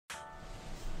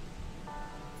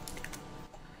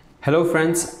Hello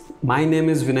friends, my name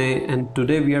is Vinay and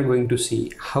today we are going to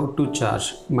see how to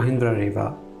charge Mahindra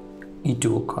Reva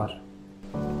E2O car.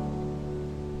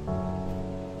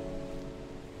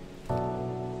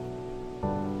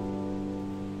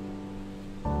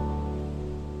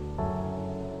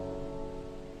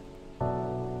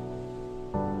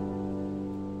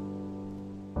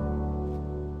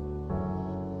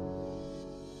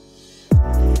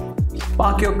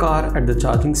 Park your car at the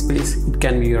charging space. It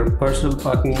can be your personal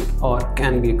parking or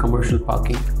can be a commercial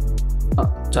parking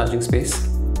charging space.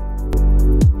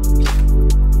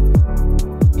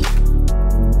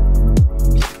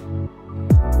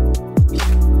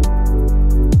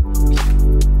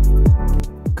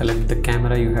 Collect the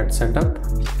camera you had set up.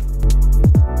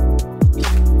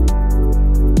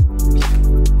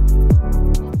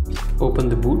 Open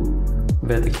the boot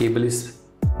where the cable is.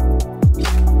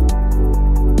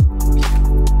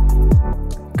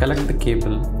 Collect the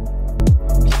cable.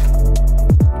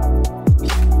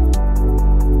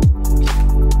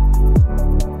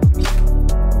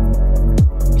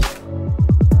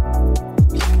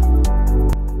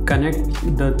 Connect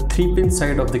the 3-pin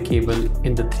side of the cable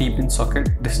in the 3-pin socket.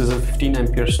 This is a 15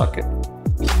 ampere socket.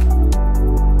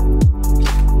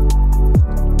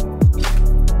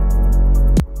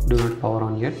 Do not power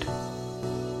on yet.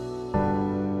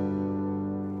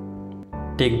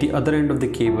 Take the other end of the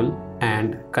cable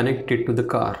and connect it to the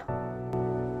car.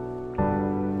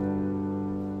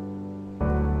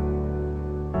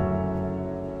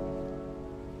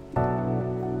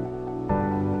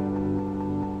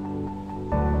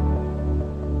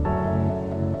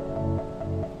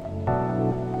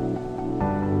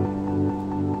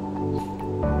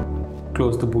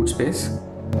 Close the boot space.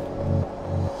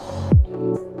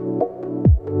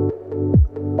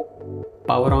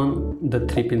 Power on the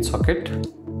 3-pin socket.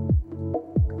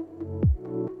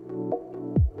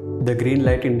 The green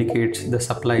light indicates the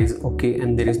supply is okay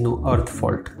and there is no earth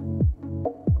fault.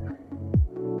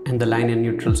 And the line and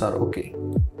neutrals are okay.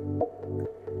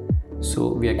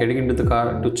 So we are getting into the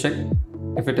car to check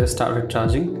if it has started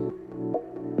charging.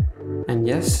 And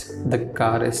yes, the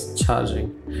car is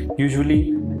charging.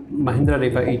 Usually Mahindra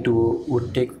Reva E2O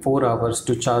would take 4 hours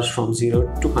to charge from 0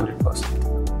 to 100%.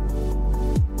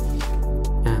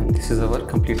 And this is our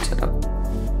complete setup.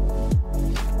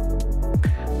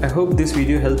 I hope this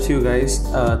video helps you guys.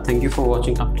 Thank you for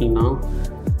watching up till now.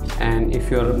 And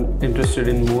if you are interested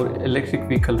in more electric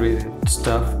vehicle related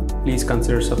stuff, please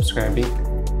consider subscribing.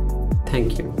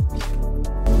 Thank you.